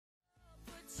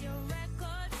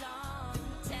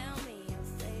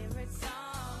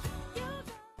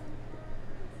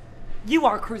You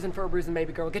are cruising for a bruising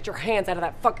baby girl. Get your hands out of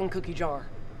that fucking cookie jar.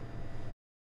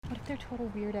 What if they're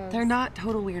total weirdos? They're not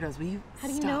total weirdos. Will you How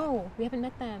do you know? We haven't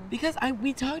met them. Because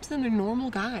we talked to them. They're normal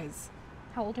guys.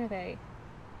 How old are they?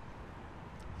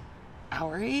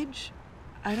 Our age?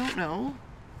 I don't know.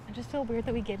 I just feel weird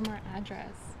that we gave them our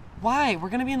address. Why? We're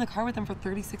gonna be in the car with them for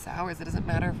 36 hours. It doesn't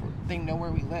matter if they know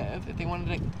where we live. If they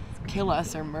wanted to kill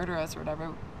us or murder us or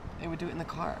whatever, they would do it in the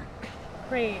car.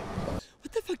 Great.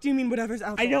 What the fuck do you mean whatever's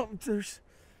out there? I don't.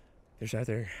 There's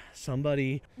either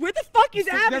somebody. Where the fuck is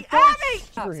Abby? Abby!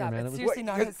 Stop, Here, stop. man. It's It was- seriously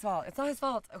not his fault. It's not his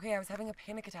fault. Okay, I was having a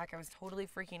panic attack. I was totally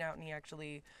freaking out, and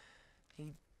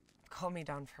he calmed me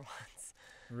down for once.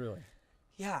 Really?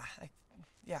 Yeah,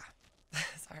 yeah.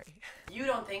 Sorry. You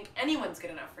don't think anyone's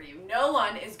good enough for you. No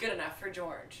one is good enough for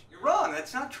George. You're wrong.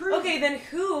 That's not true. Okay, then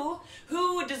who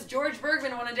does George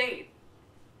Bergman want to date?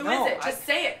 Who No, is it? Just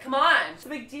say it. Come on. It's a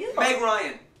big deal. Meg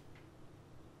Ryan.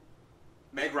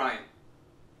 Meg Ryan.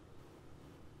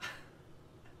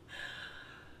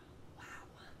 Wow.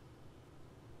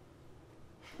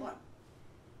 What?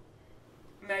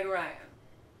 Meg Ryan.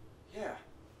 Yeah.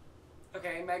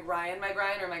 Okay, Meg Ryan,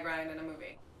 or Meg Ryan in a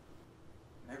movie?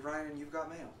 Meg Ryan and You've Got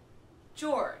Mail.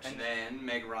 George. And then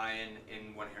Meg Ryan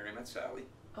in When Harry Met Sally.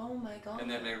 Oh my god. And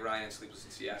then Meg Ryan in Sleepless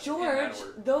in Seattle. George, In that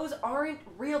order. those aren't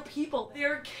real people.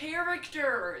 They're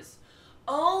characters.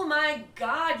 Oh my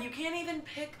god, you can't even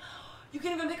pick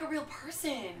a real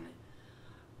person.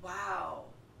 Wow.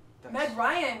 Meg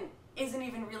Ryan isn't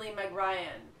even really Meg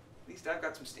Ryan. At least I've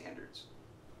got some standards.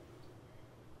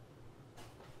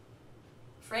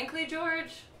 Frankly,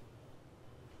 George,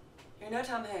 you're no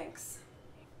Tom Hanks.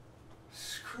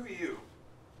 Screw you.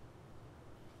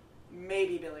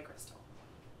 Maybe Billy Crystal.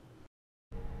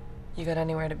 You got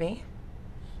anywhere to be?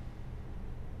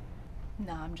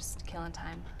 No, I'm just killing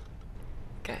time.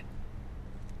 Good.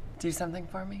 Do something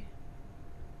for me?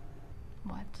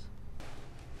 What?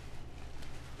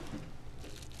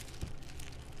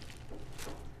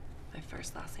 My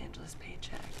first Los Angeles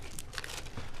paycheck.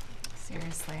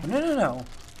 Seriously. No.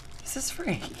 This is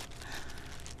free.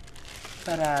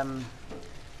 But,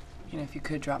 you know, if you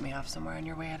could drop me off somewhere on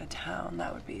your way out of town,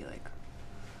 that would be, like,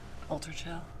 ultra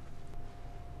chill.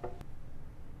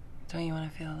 Don't you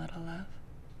want to feel a little love?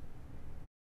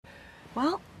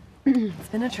 Well, it's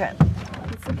been a trip.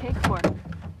 What's the cake for?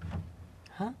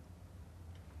 Huh?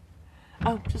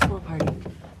 Oh, just a little party. Can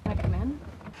I come in?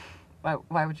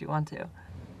 Why would you want to?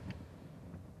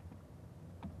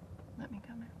 Let me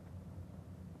come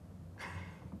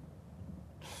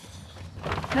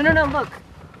in. No, look.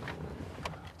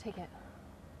 Take it.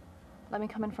 Let me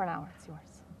come in for an hour. It's yours.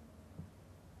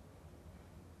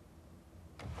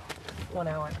 1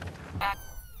 hour. Back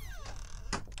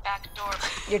door.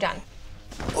 You're done.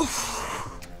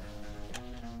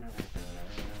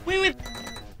 Wait.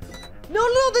 No,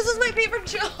 this is my favorite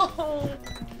show.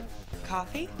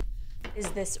 Coffee? Is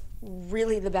this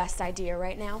really the best idea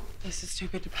right now? This is too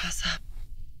good to pass up.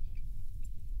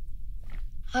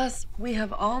 Plus, we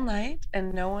have all night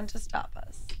and no one to stop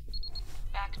us.